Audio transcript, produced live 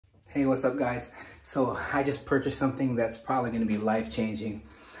Hey, what's up guys? So I just purchased something that's probably gonna be life-changing.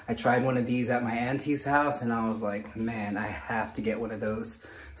 I tried one of these at my auntie's house and I was like, man, I have to get one of those.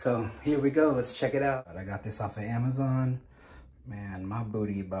 So here we go, let's check it out. I got this off of Amazon. Man, my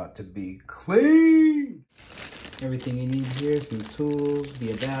booty about to be clean. Everything you need here, some tools,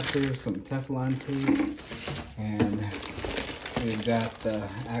 the adapter, some Teflon tape, and we've got the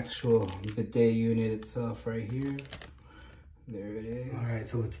actual bidet unit itself right here. There it is. All right,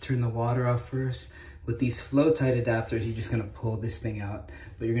 so let's turn the water off first. With these flow-tight adapters, you're just gonna pull this thing out,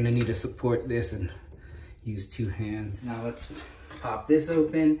 but you're gonna need to support this and use two hands. Now let's pop this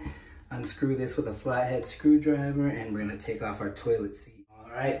open, unscrew this with a flathead screwdriver, and we're gonna take off our toilet seat. All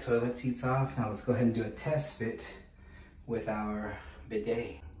right, toilet seat's off. Now let's go ahead and do a test fit with our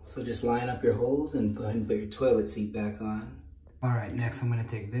bidet. So just line up your holes and go ahead and put your toilet seat back on. All right, next I'm gonna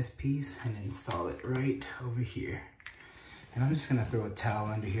take this piece and install it right over here. And I'm just gonna throw a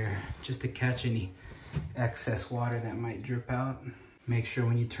towel under here just to catch any excess water that might drip out. Make sure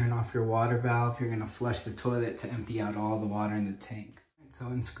when you turn off your water valve, you're gonna flush the toilet to empty out all the water in the tank. So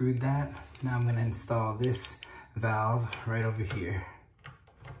unscrewed that. Now I'm gonna install this valve right over here.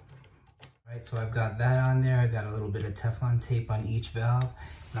 All right, so I've got that on there. I got a little bit of Teflon tape on each valve.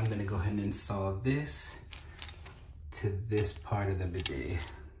 And I'm gonna go ahead and install this to this part of the bidet.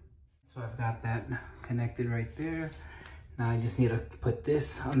 So I've got that connected right there. Now I just need to put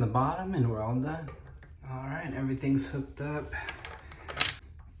this on the bottom and we're all done. All right, everything's hooked up.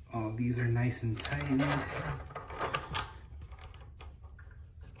 All these are nice and tightened.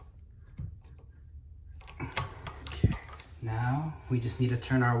 Okay, now we just need to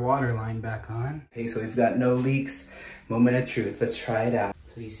turn our water line back on. Okay, so we've got no leaks. Moment of truth, let's try it out.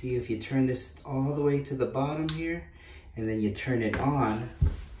 So you see if you turn this all the way to the bottom here and then you turn it on,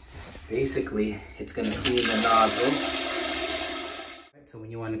 basically it's gonna clean the nozzle. So when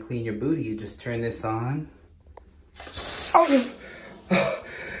you want to clean your booty, you just turn this on. Oh!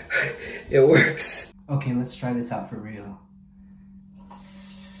 It works. Okay, let's try this out for real.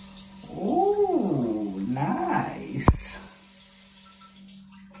 Oh, nice.